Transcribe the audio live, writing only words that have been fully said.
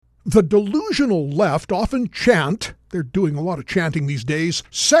The delusional left often chant, they're doing a lot of chanting these days,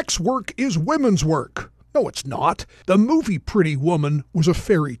 sex work is women's work. No, it's not. The movie Pretty Woman was a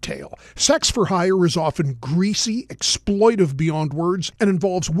fairy tale. Sex for hire is often greasy, exploitive beyond words, and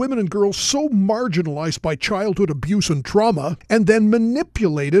involves women and girls so marginalized by childhood abuse and trauma, and then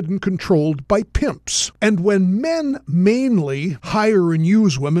manipulated and controlled by pimps. And when men mainly hire and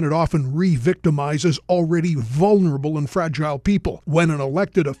use women, it often re-victimizes already vulnerable and fragile people. When an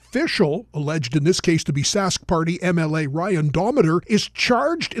elected official, alleged in this case to be Sask Party MLA Ryan Dometer, is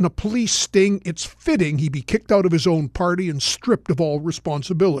charged in a police sting, it's fitting he be kicked out of his own party and stripped of all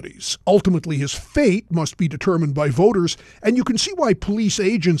responsibilities. Ultimately, his fate must be determined by voters, and you can see why police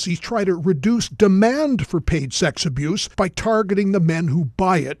agencies try to reduce demand for paid sex abuse by targeting the men who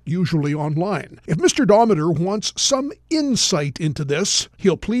buy it, usually online. If Mr. Dometer wants some insight into this,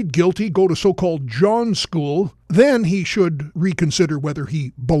 he'll plead guilty, go to so-called John School, then he should reconsider whether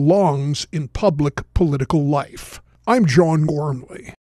he belongs in public political life. I'm John Gormley.